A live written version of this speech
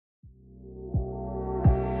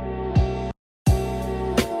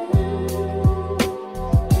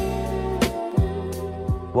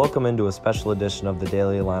Welcome into a special edition of the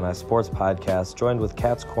Daily Illini Sports Podcast, joined with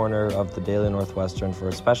Kat's Corner of the Daily Northwestern for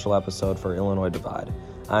a special episode for Illinois Divide.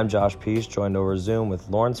 I'm Josh Peace, joined over Zoom with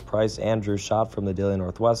Lawrence Price, Andrew Schott from the Daily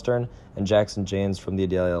Northwestern, and Jackson James from the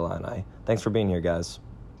Daily Illini. Thanks for being here, guys.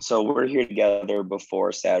 So we're here together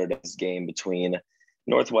before Saturday's game between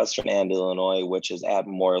Northwestern and Illinois, which is at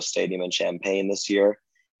Memorial Stadium in Champaign this year.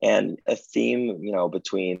 And a theme,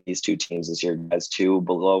 between these two teams this year, as two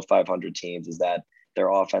below 500 teams, is that their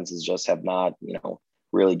offenses just have not,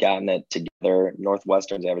 really gotten it together.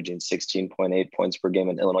 Northwestern's averaging 16.8 points per game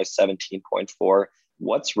and Illinois 17.4.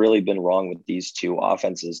 What's really been wrong with these two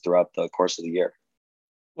offenses throughout the course of the year?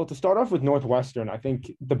 Well, to start off with Northwestern, I think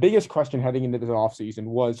the biggest question heading into this offseason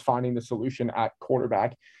was finding the solution at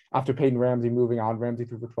quarterback after Peyton Ramsey moving on. Ramsey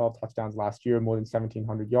threw for 12 touchdowns last year, more than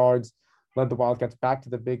 1,700 yards, led the Wildcats back to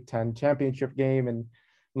the Big Ten championship game and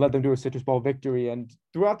led them to a Citrus Bowl victory. And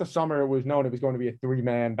throughout the summer, it was known it was going to be a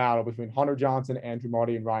three-man battle between Hunter Johnson, Andrew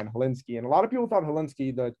Marty, and Ryan Hilinski. And a lot of people thought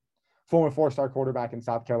Hilinski, the former four-star quarterback in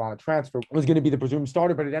South Carolina transfer, was going to be the presumed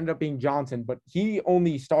starter, but it ended up being Johnson. But he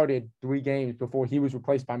only started 3 games before he was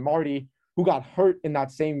replaced by Marty, who got hurt in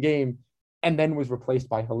that same game and then was replaced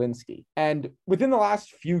by Hilinski. And within the last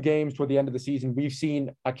few games toward the end of the season, we've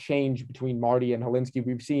seen a change between Marty and Hilinski.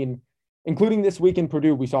 We've seen, including this week in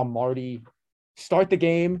Purdue, we saw Marty start the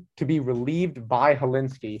game to be relieved by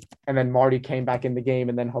Hilinski, and then Marty came back in the game,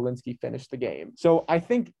 and then Hilinski finished the game. So I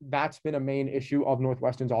think that's been a main issue of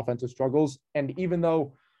Northwestern's offensive struggles. And even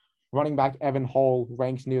though running back Evan Hull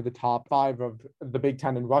ranks near the top 5 of the Big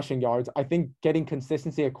Ten in rushing yards, I think getting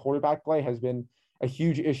consistency at quarterback play has been a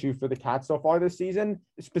huge issue for the Cats so far this season,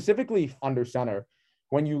 specifically under center.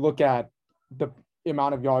 When you look at the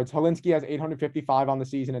amount of yards, Hilinski has 855 on the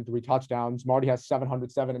season and 3 touchdowns. Marty has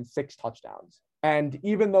 707 and 6 touchdowns. And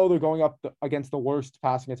even though they're going up against the worst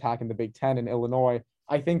passing attack in the Big Ten in Illinois,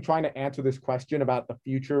 I think trying to answer this question about the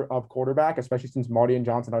future of quarterback, especially since Marty and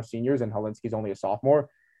Johnson are seniors and Hilinski's only a sophomore,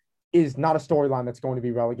 is not a storyline that's going to be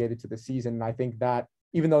relegated to the season. And I think that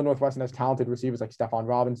even though Northwestern has talented receivers like Stephon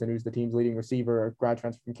Robinson, who's the team's leading receiver, a grad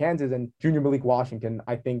transfer from Kansas, and junior Malik Washington,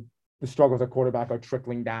 I think the struggles at quarterback are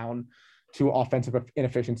trickling down to offensive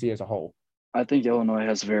inefficiency as a whole. I think Illinois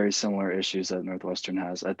has very similar issues that Northwestern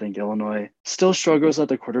has. I think Illinois still struggles at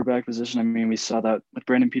the quarterback position. I mean, we saw that with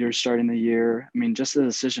Brandon Peters starting the year. I mean, just the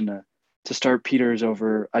decision to start Peters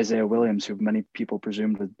over Isaiah Williams, who many people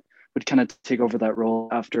presumed would kind of take over that role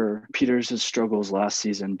after Peters' struggles last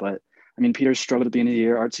season. But, I mean, Peters struggled at the beginning of the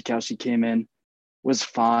year. Art Sikowski came in, was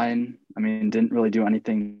fine. I mean, didn't really do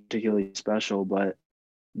anything particularly special, but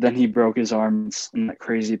then he broke his arms in that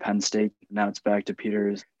crazy Penn State. Now it's back to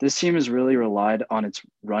Peters. This team has really relied on its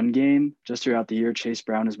run game just throughout the year. Chase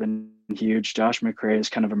Brown has been huge. Josh McCray has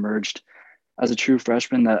kind of emerged as a true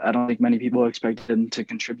freshman that I don't think many people expected him to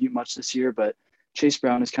contribute much this year, but Chase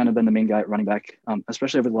Brown has kind of been the main guy at running back,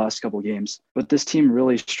 especially over the last couple of games. But this team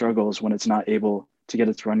really struggles when it's not able to get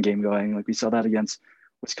its run game going. Like we saw that against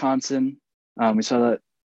Wisconsin. We saw that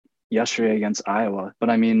yesterday against Iowa. But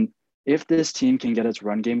I mean, if this team can get its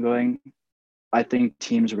run game going, I think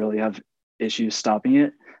teams really have issues stopping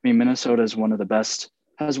it. I mean, Minnesota has one of the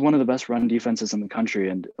best run defenses in the country,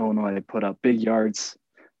 and Illinois put up big yards,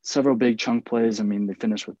 several big chunk plays. I mean, they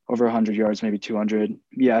finished with over 100 yards, maybe 200.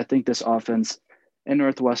 Yeah, I think this offense and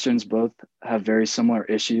Northwestern's both have very similar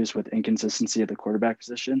issues with inconsistency at the quarterback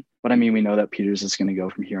position. But I mean, we know that Peters is going to go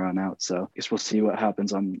from here on out. So I guess we'll see what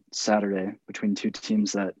happens on Saturday between two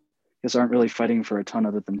teams that aren't really fighting for a ton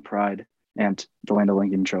other than pride and the Land of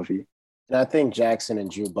Lincoln Trophy. And I think Jackson and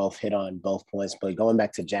Drew both hit on both points, but going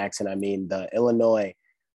back to Jackson, I mean, the Illinois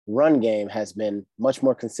run game has been much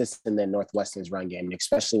more consistent than Northwestern's run game,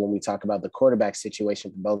 especially when we talk about the quarterback situation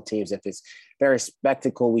for both teams. If it's very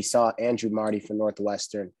spectacle, we saw Andrew Marty for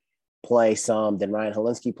Northwestern play some, then Ryan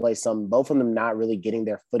Hilinski play some, both of them not really getting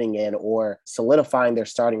their footing in or solidifying their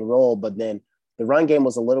starting role. But then the run game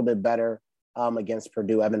was a little bit better against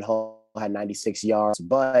Purdue. Evan Hull had 96 yards,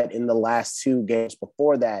 but in the last 2 games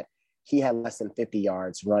before that, he had less than 50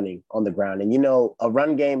 yards running on the ground. And, a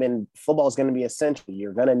run game in football is going to be essential.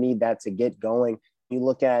 You're going to need that to get going. You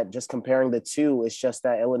look at just comparing the two, it's just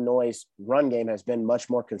that Illinois' run game has been much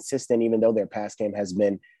more consistent, even though their pass game has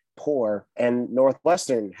been poor. And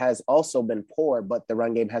Northwestern has also been poor, but the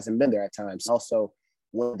run game hasn't been there at times. Also,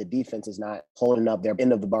 when the defense is not holding up their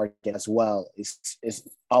end of the bargain as well, it's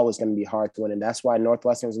always going to be hard to win. And that's why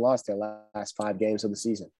Northwestern's lost their last 5 games of the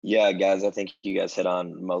season. Yeah, guys, I think you guys hit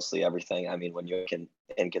on mostly everything. I mean, when you can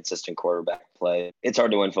inconsistent quarterback play, it's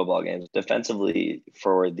hard to win football games. Defensively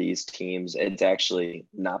for these teams, it's actually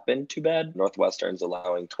not been too bad. Northwestern's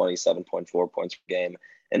allowing 27.4 points per game,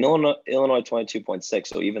 and Illinois 22.6.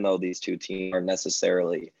 So even though these two teams aren't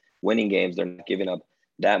necessarily winning games, they're not giving up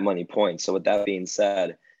that many points. So with that being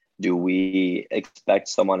said, do we expect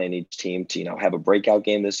someone in each team to, have a breakout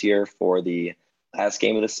game this year for the last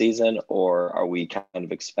game of the season, or are we kind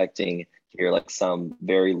of expecting here like some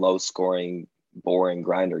very low scoring, boring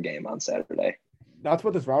grinder game on Saturday? That's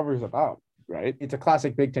what this rivalry is about, right? It's a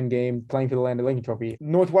classic Big Ten game playing for the Land of Lincoln Trophy.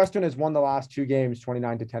 Northwestern has won the last two games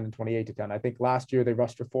 29-10 and 28-10. I think last year they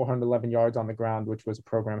rushed for 411 yards on the ground, which was a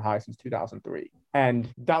program high since 2003.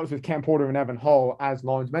 And that was with Cam Porter and Evan Hull. As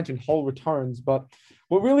Lawrence mentioned, Hull returns. But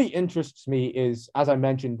what really interests me is, as I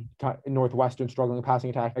mentioned, Northwestern struggling passing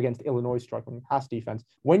attack against Illinois struggling pass defense.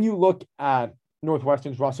 When you look at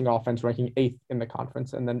Northwestern's rushing offense ranking 8th in the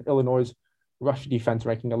conference, and then Illinois' rush defense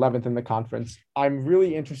ranking 11th in the conference, I'm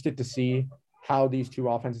really interested to see how these two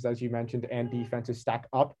offenses, as you mentioned, and defenses stack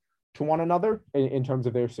up to one another in terms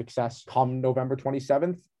of their success come November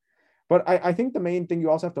 27th. But I think the main thing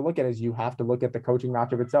you also have to look at is you have to look at the coaching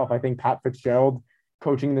matchup itself. I think Pat Fitzgerald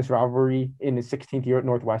coaching this rivalry in his 16th year at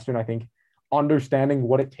Northwestern, I think understanding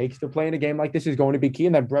what it takes to play in a game like this is going to be key.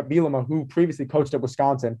 And then Brett Bielema, who previously coached at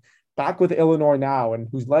Wisconsin, back with Illinois now, and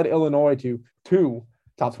who's led Illinois to 2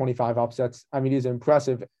 top 25 upsets. I mean, he's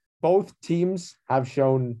impressive. Both teams have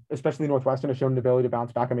shown, especially Northwestern, have shown an ability to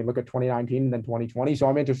bounce back. I mean, look at 2019 and then 2020. So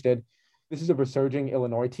I'm interested. This is a resurging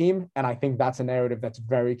Illinois team, and I think that's a narrative that's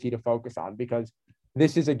very key to focus on, because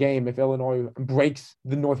this is a game, if Illinois breaks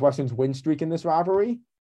the Northwestern's win streak in this rivalry,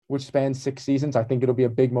 which spans 6 seasons, I think it'll be a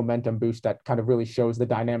big momentum boost that kind of really shows the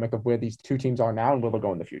dynamic of where these two teams are now and where they'll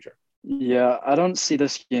go in the future. Yeah, I don't see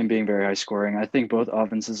this game being very high scoring. I think both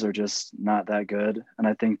offenses are just not that good, and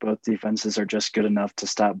I think both defenses are just good enough to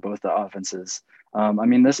stop both the offenses. I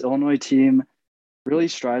mean, this Illinois team really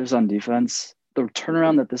strives on defense. The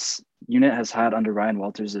turnaround that this unit has had under Ryan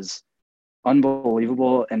Walters is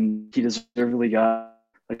unbelievable, and he deservedly got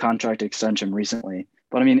a contract extension recently.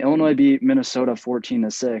 But I mean, Illinois beat Minnesota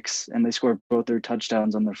 14-6, and they scored both their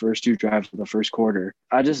touchdowns on the first 2 drives of the first quarter.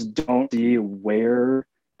 I just don't see where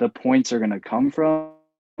the points are going to come from.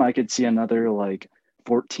 I could see another like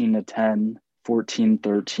 14-10,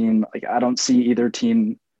 14-13. Like, I don't see either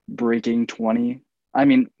team breaking 20. I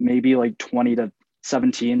mean, maybe like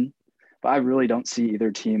 20-17, but I really don't see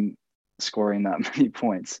either team scoring that many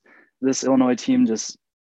points. This Illinois team just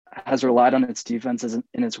has relied on its defenses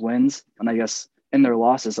in its wins. And I guess in their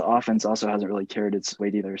losses, the offense also hasn't really carried its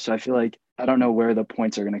weight either. So I feel like I don't know where the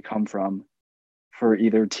points are going to come from for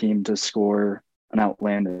either team to score an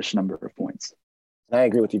outlandish number of points. I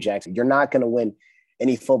agree with you, Jackson. You're not going to win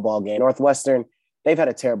any football game. Northwestern, they've had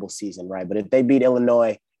a terrible season, right? But if they beat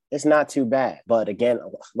Illinois, it's not too bad. But again, a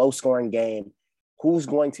low-scoring game. Who's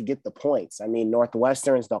going to get the points? I mean,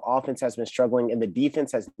 Northwestern's, the offense has been struggling, and the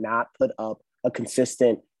defense has not put up a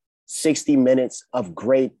consistent 60 minutes of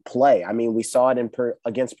great play. I mean, we saw it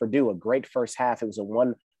against Purdue, a great first half. It was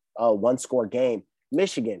a one-score game.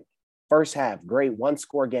 Michigan, first half, great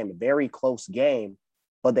one-score game, a very close game,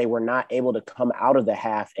 but they were not able to come out of the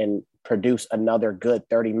half and produce another good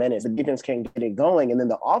 30 minutes. The defense can't get it going, and then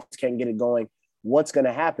the offense can't get it going. What's going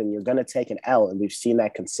to happen? You're going to take an L, and we've seen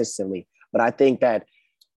that consistently. But I think that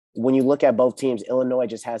when you look at both teams, Illinois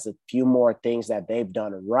just has a few more things that they've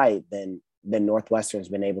done right than Northwestern's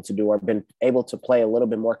been able to do, or been able to play a little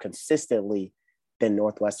bit more consistently than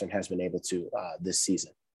Northwestern has been able to this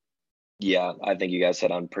season. Yeah, I think you guys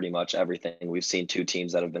hit on pretty much everything. We've seen two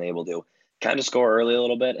teams that have been able to kind of score early a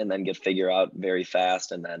little bit and then get figure out very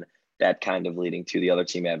fast, and then that kind of leading to the other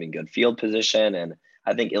team having good field position. And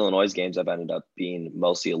I think Illinois' games have ended up being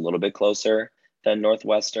mostly a little bit closer than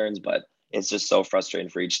Northwestern's, but it's just so frustrating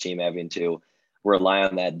for each team having to rely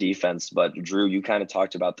on that defense. But Drew, you kind of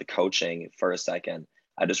talked about the coaching for a second.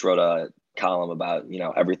 I just wrote a column about,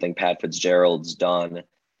 everything Pat Fitzgerald's done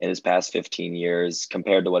in his past 15 years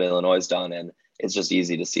compared to what Illinois has done. And it's just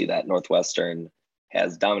easy to see that Northwestern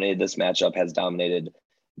has dominated this matchup, has dominated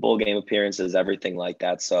bowl game appearances, everything like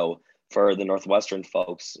that. So for the Northwestern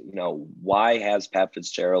folks, why has Pat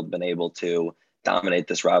Fitzgerald been able to dominate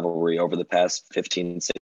this rivalry over the past 15,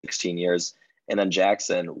 16 years? And then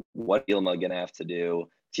Jackson, what Bielema going to have to do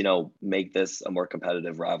to, make this a more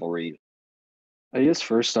competitive rivalry? I guess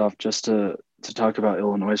first off, just to talk about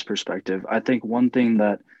Illinois' perspective, I think one thing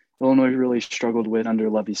that Illinois really struggled with under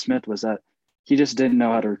Lovie Smith was that he just didn't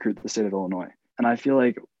know how to recruit the state of Illinois. And I feel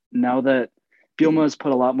like now that Bielema has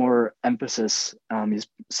put a lot more emphasis, he's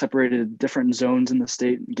separated different zones in the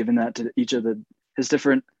state, given that to each of his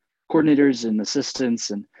different coordinators and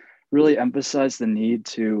assistants, and really emphasized the need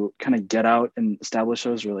to kind of get out and establish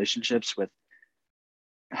those relationships with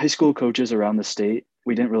high school coaches around the state.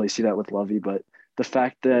 We didn't really see that with Lovie, but the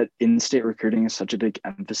fact that in-state recruiting is such a big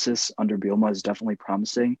emphasis under Bielema is definitely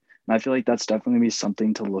promising. And I feel like that's definitely going to be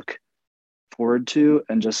something to look forward to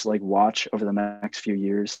and just like watch over the next few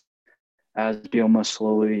years as Bielema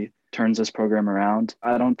slowly turns this program around.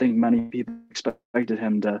 I don't think many people expected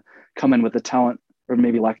him to come in with the talent or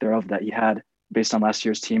maybe lack thereof that he had based on last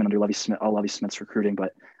year's team and under Lovie Smith's recruiting.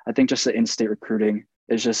 But I think just the in-state recruiting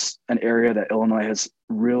is just an area that Illinois has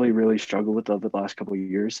really, really struggled with over the last couple of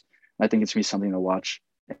years. I think it's going to be something to watch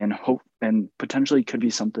and hope and potentially could be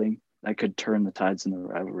something that could turn the tides in the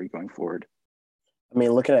rivalry going forward. I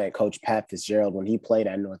mean, looking at Coach Pat Fitzgerald, when he played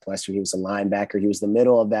at Northwestern, he was a linebacker. He was the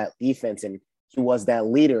middle of that defense, and he was that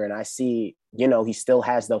leader. And I see, he still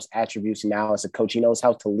has those attributes now as a coach. He knows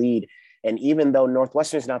how to lead. And even though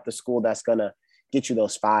Northwestern is not the school that's going to get you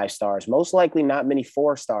those 5 stars, most likely not many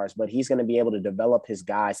 4 stars, but he's going to be able to develop his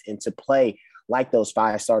guys into play like those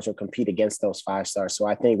 5 stars or compete against those 5 stars. So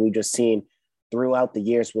I think we've just seen throughout the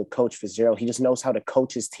years with Coach Fitzgerald, he just knows how to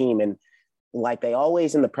coach his team. And like they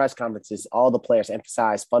always in the press conferences, all the players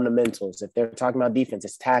emphasize fundamentals. If they're talking about defense,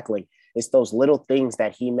 it's tackling. It's those little things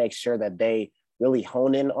that he makes sure that they really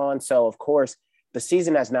hone in on. So, of course, the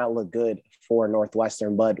season has not looked good for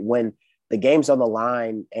Northwestern, but when the game's on the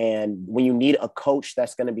line and when you need a coach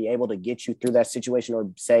that's going to be able to get you through that situation or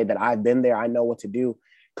say that I've been there, I know what to do,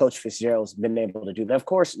 Coach Fitzgerald's been able to do that. Of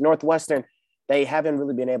course, Northwestern, they haven't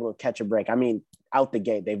really been able to catch a break. I mean, out the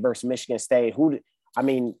gate, they versed Michigan State.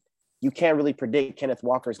 You can't really predict Kenneth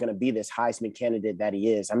Walker is going to be this Heisman candidate that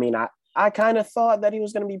he is. I mean, I kind of thought that he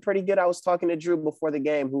was going to be pretty good. I was talking to Drew before the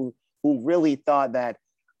game who really thought that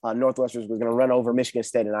Northwestern was going to run over Michigan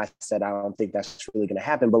State. And I said, I don't think that's really going to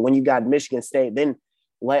happen. But when you got Michigan State, then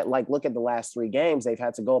look at the last 3 games. They've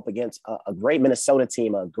had to go up against a great Minnesota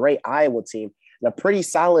team, a great Iowa team, and a pretty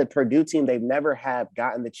solid Purdue team. They've never have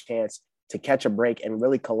gotten the chance to catch a break and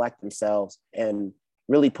really collect themselves and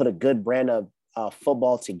really put a good brand of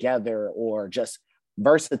football together or just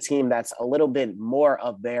versus a team that's a little bit more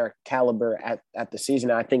of their caliber at the season.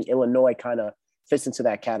 I think Illinois kind of fits into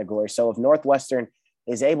that category. So if Northwestern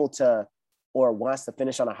is able to or wants to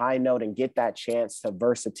finish on a high note and get that chance to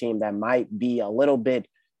verse a team that might be a little bit,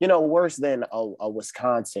 worse than a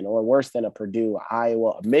Wisconsin or worse than a Purdue,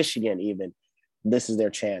 Iowa, Michigan even, this is their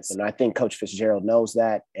chance. And I think Coach Fitzgerald knows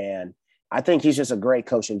that. And I think he's just a great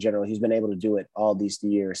coach in general. He's been able to do it all these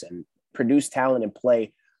years and produce talent and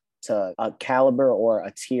play to a caliber or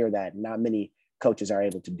a tier that not many coaches are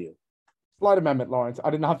able to do. Slight amendment, Lawrence. I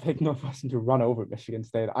did not pick Northwestern to run over Michigan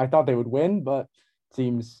State. I thought they would win, but it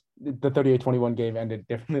seems the 38-21 game ended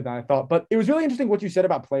differently than I thought. But it was really interesting what you said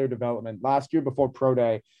about player development. Last year before Pro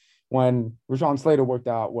Day, when Rashawn Slater worked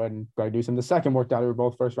out, when Greg Newsome II worked out, they were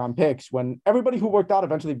both first-round picks. When everybody who worked out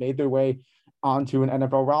eventually made their way onto an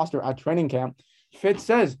NFL roster at training camp, Fitz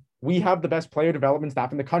says, we have the best player development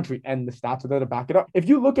staff in the country, and the stats are there to back it up. If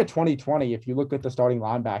you look at 2020, if you look at the starting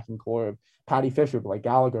linebacking core of Patty Fisher, Blake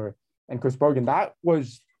Gallagher, and Chris Bergen, that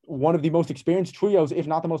was one of the most experienced trios, if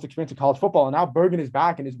not the most experienced in college football. And now Bergen is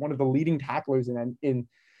back and is one of the leading tacklers in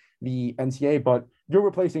the NCAA. But you're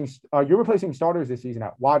replacing starters this season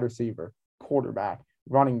at wide receiver, quarterback,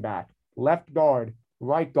 running back, left guard,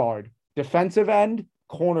 right guard, defensive end,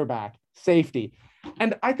 cornerback, safety.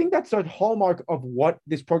 And I think that's a hallmark of what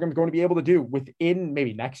this program is going to be able to do within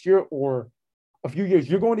maybe next year or a few years.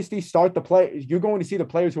 You're going to see You're going to see the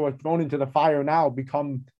players who are thrown into the fire now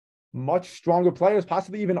become much stronger players,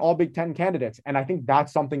 possibly even all Big Ten candidates. And I think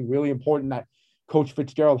that's something really important that Coach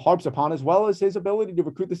Fitzgerald harps upon, as well as his ability to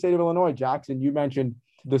recruit the state of Illinois. Jackson, you mentioned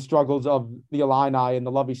the struggles of the Illini in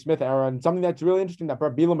the Lovie Smith era. And something that's really interesting that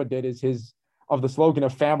Bret Bielema did is the slogan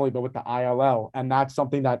of family, but with the ILL. And that's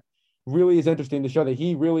something that really is interesting to show that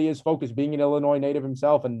he really is focused, being an Illinois native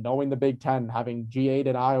himself and knowing the Big Ten, having GA'd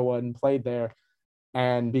at Iowa and played there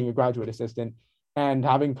and being a graduate assistant and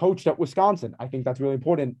having coached at Wisconsin. I think that's really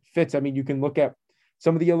important. Fitz, I mean, you can look at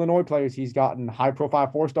some of the Illinois players he's gotten,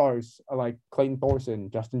 high-profile 4-stars like Clayton Thorson,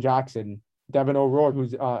 Justin Jackson, Devin O'Rourke,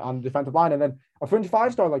 who's on the defensive line, and then a fringe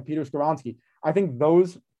 5-star like Peter Skoronski. I think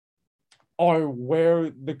those are where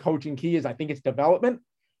the coaching key is. I think it's development.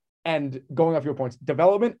 And going off your points,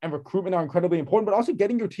 development and recruitment are incredibly important, but also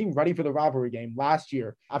getting your team ready for the rivalry game. Last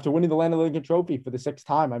year, after winning the Land of Lincoln Trophy for the 6th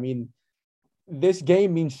time, I mean, this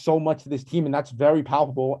game means so much to this team, and that's very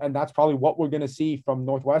palpable. And that's probably what we're going to see from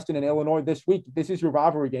Northwestern and Illinois this week. This is your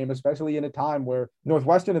rivalry game, especially in a time where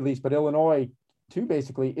Northwestern, at least, but Illinois too,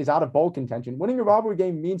 basically, is out of bowl contention. Winning a rivalry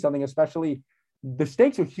game means something, especially the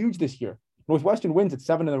stakes are huge this year. Northwestern wins at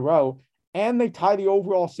 7 in a row, and they tie the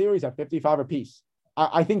overall series at 55 apiece.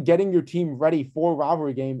 I think getting your team ready for a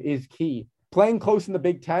rivalry game is key. Playing close in the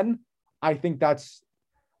Big Ten, I think that's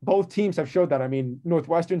both teams have showed that. I mean,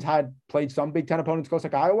 Northwestern's had played some Big Ten opponents close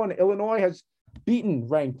like Iowa, and Illinois has beaten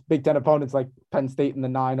ranked Big Ten opponents like Penn State in the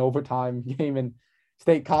 9 overtime game in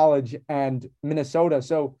State College and Minnesota.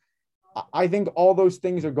 So I think all those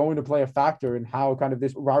things are going to play a factor in how kind of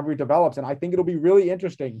this rivalry develops. And I think it'll be really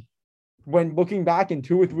interesting when looking back in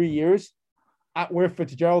 2 or 3 years at where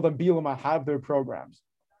Fitzgerald and Bielema have their programs.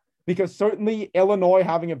 Because certainly Illinois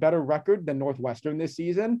having a better record than Northwestern this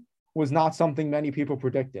season was not something many people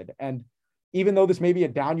predicted. And even though this may be a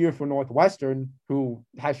down year for Northwestern, who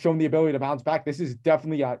has shown the ability to bounce back, this is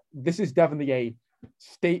definitely a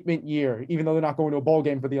statement year, even though they're not going to a bowl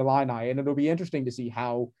game for the Illini. And it'll be interesting to see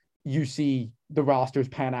how you see the rosters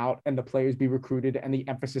pan out and the players be recruited and the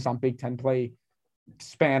emphasis on Big Ten play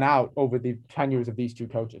span out over the tenures of these two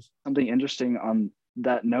coaches. Something interesting on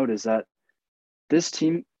that note is that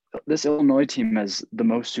this Illinois team has the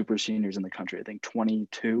most super seniors in the country. I think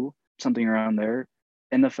 22, something around there.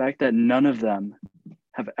 And the fact that none of them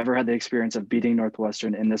have ever had the experience of beating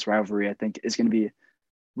Northwestern in this rivalry, I think is going to be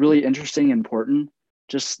really interesting and important.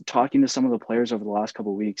 Just talking to some of the players over the last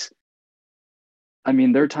couple of weeks, I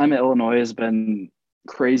mean, their time at Illinois has been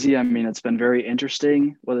crazy. I mean, it's been very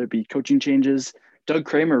interesting, whether it be coaching changes. Doug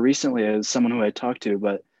Kramer recently is someone who I talked to,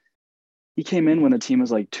 but he came in when the team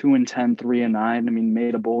was like 2-10, 3-9. I mean,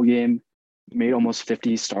 made a bowl game, made almost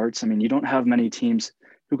 50 starts. I mean, you don't have many teams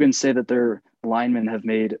who can say that their linemen have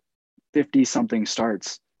made 50-something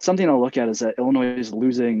starts. Something I'll look at is that Illinois is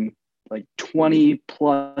losing like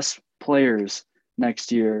 20-plus players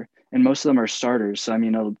next year, and most of them are starters. So, I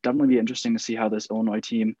mean, it'll definitely be interesting to see how this Illinois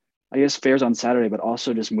team, I guess, fares on Saturday, but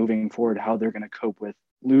also just moving forward, how they're going to cope with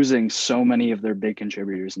losing so many of their big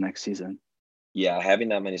contributors next season. Yeah, having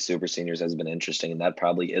that many super seniors has been interesting, and that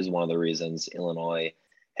probably is one of the reasons Illinois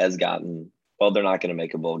has gotten, well, they're not going to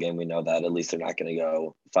make a bowl game. We know that. At least they're not going to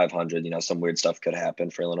go 500. You know, some weird stuff could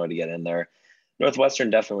happen for Illinois to get in there.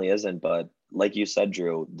 Northwestern definitely isn't, but like you said,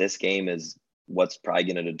 Drew, this game is what's probably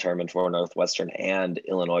going to determine for Northwestern and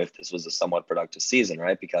Illinois if this was a somewhat productive season,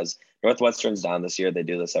 right? Because Northwestern's down this year. They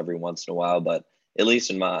do this every once in a while, but at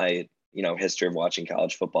least in my, history of watching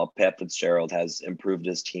college football, Pat Fitzgerald has improved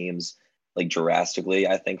his teams like drastically,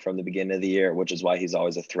 I think, from the beginning of the year, which is why he's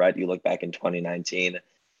always a threat. You look back in 2019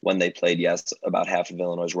 when they played, yes, about half of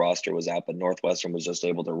Illinois' roster was out, but Northwestern was just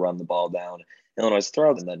able to run the ball down Illinois'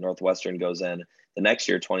 throat, and then Northwestern goes in the next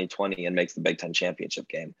year, 2020, and makes the Big Ten championship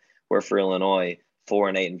game. Where for Illinois,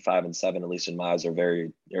 4-8 and 5-7, at least in my eyes,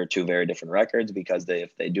 are two very different records, because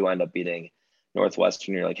if they do end up beating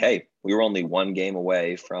Northwestern, you're like, hey, we were only one game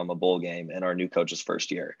away from a bowl game in our new coach's first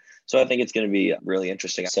year. So I think it's going to be really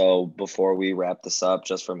interesting. So before we wrap this up,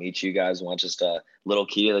 just from each of you guys, want just a little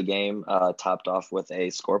key to the game, topped off with a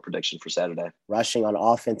score prediction for Saturday. Rushing on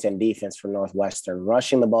offense and defense for Northwestern.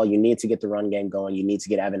 Rushing the ball, you need to get the run game going. You need to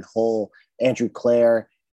get Evan Hull, Andrew Clare,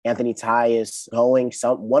 Anthony Tyus going.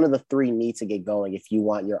 One of the three needs to get going if you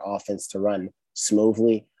want your offense to run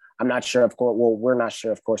smoothly. I'm not sure, of course. Well, we're not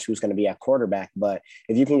sure, of course, who's going to be at quarterback. But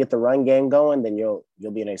if you can get the run game going, then you'll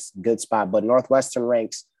be in a good spot. But Northwestern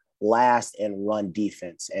ranks last in run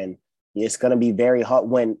defense, and it's going to be very hard.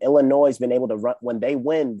 When Illinois has been able to run, when they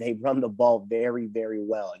win, they run the ball very, very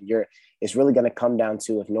well. And it's really going to come down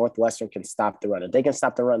to if Northwestern can stop the run. If they can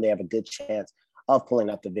stop the run, they have a good chance of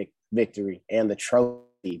pulling out the victory and the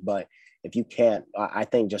trophy. But if you can't, I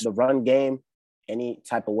think just the run game, any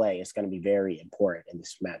type of way, it's going to be very important in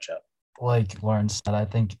this matchup. Like Lawrence said, I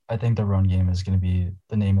think the run game is going to be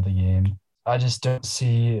the name of the game. I just don't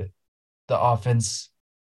see the offense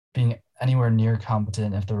being anywhere near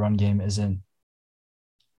competent if the run game isn't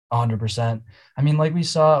 100%. I mean, like we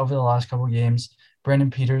saw over the last couple of games,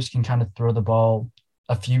 Brandon Peters can kind of throw the ball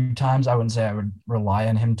a few times. I wouldn't say I would rely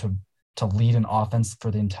on him to lead an offense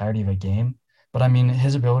for the entirety of a game. But I mean,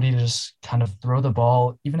 his ability to just kind of throw the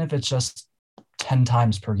ball, even if it's just 10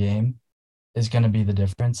 times per game, is going to be the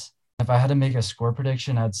difference. If I had to make a score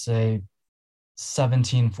prediction, I'd say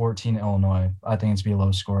 17-14 Illinois. I think it's going to be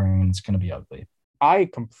low scoring and it's going to be ugly. I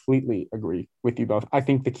completely agree with you both. I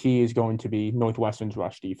think the key is going to be Northwestern's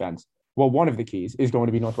rush defense. Well, one of the keys is going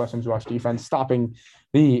to be Northwestern's rush defense, stopping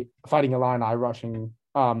the Fighting Illini rushing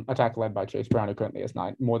attack led by Chase Brown, who currently has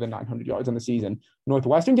more than 900 yards in the season.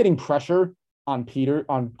 Northwestern getting pressure on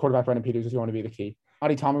quarterback Brandon Peters is going to be the key.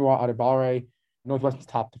 Adetomiwa Adebawore, Northwestern's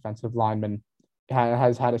top defensive lineman,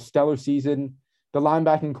 has had a stellar season. The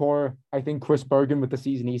linebacking core, I think Chris Bergen, with the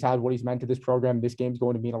season he's had, what he's meant to this program, this game's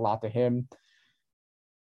going to mean a lot to him.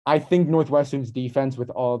 I think Northwestern's defense, with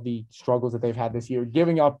all the struggles that they've had this year,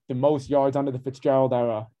 giving up the most yards under the Fitzgerald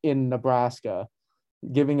era in Nebraska,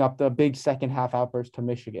 giving up the big second half outburst to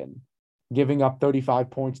Michigan, giving up 35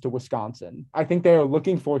 points to Wisconsin. I think they are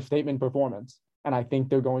looking for a statement performance, and I think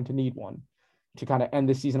they're going to need one to kind of end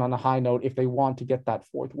the season on a high note if they want to get that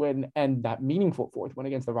fourth win and that meaningful fourth win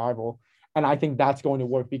against the rival. And I think that's going to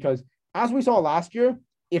work because, as we saw last year,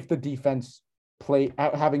 if the defense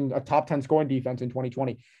having a top 10 scoring defense in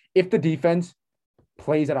 2020, if the defense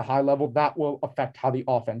plays at a high level, that will affect how the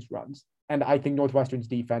offense runs. And I think Northwestern's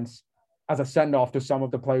defense, as a send-off to some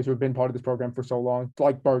of the players who have been part of this program for so long,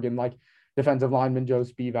 like Bergen, like defensive lineman Joe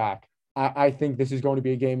Spivak, I think this is going to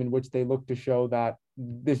be a game in which they look to show that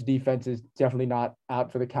this defense is definitely not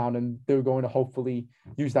out for the count, and they're going to hopefully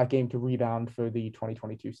use that game to rebound for the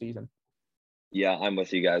 2022 season. Yeah, I'm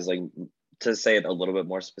with you guys. Like, to say it a little bit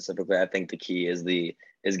more specifically, I think the key is going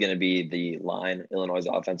to be the line, Illinois'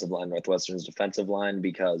 offensive line, Northwestern's defensive line,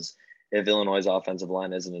 because if Illinois' offensive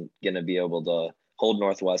line isn't going to be able to hold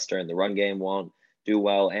Northwestern, the run game won't do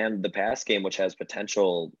well, and the pass game, which has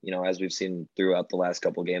potential, as we've seen throughout the last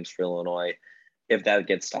couple of games for Illinois, if that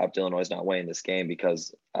gets stopped, Illinois is not winning this game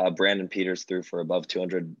because Brandon Peters threw for above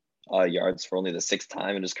 200 yards for only the sixth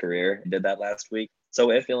time in his career. He did that last week.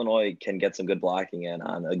 So if Illinois can get some good blocking in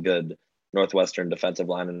on a good Northwestern defensive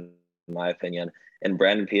line, in my opinion, and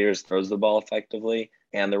Brandon Peters throws the ball effectively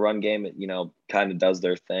and the run game, kind of does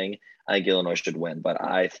their thing, I think Illinois should win. But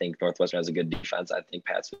I think Northwestern has a good defense. I think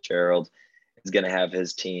Pat Fitzgerald is going to have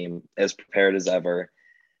his team as prepared as ever.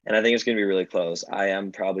 And I think it's going to be really close. I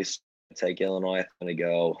am probably going to take Illinois. I'm going to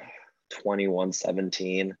go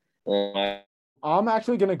 21-17. I'm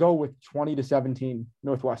actually going to go with 20-17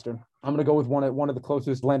 Northwestern. I'm going to go with one of the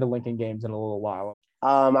closest Landon Lincoln games in a little while.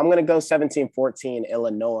 I'm going to go 17-14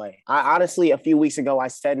 Illinois. I honestly, a few weeks ago, I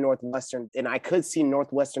said Northwestern, and I could see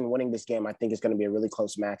Northwestern winning this game. I think it's going to be a really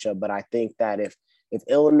close matchup, but I think that if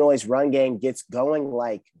Illinois' run game gets going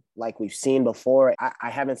like we've seen before, I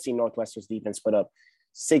haven't seen Northwestern's defense put up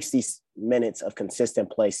 60 minutes of consistent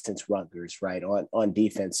play since Rutgers, right, on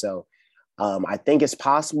defense. So I think it's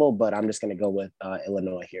possible, but I'm just going to go with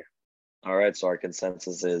Illinois here. All right, so our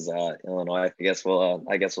consensus is Illinois. I guess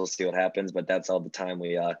we'll see what happens, but that's all the time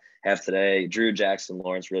we have today. Drew, Jackson,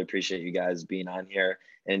 Lawrence, really appreciate you guys being on here,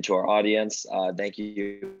 and to our audience, thank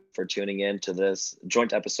you for tuning in to this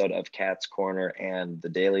joint episode of Cat's Corner and the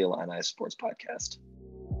Daily Illini Sports Podcast.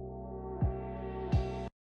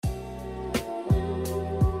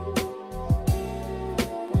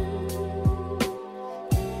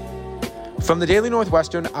 From the Daily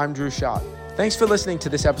Northwestern, I'm Drew Schott. Thanks for listening to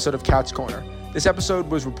this episode of Cat's Corner. This episode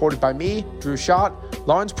was reported by me, Drew Schott,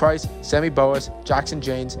 Lawrence Price, Sammy Boas, Jackson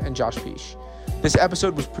Janes, and Josh Peach. This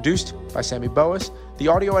episode was produced by Sammy Boas. The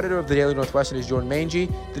audio editor of the Daily Northwestern is Jordan Mangy.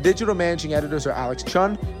 The digital managing editors are Alex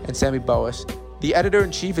Chun and Sammy Boas. The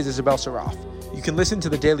editor-in-chief is Isabel Saraf. You can listen to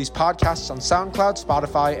the Daily's podcasts on SoundCloud,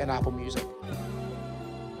 Spotify, and Apple Music.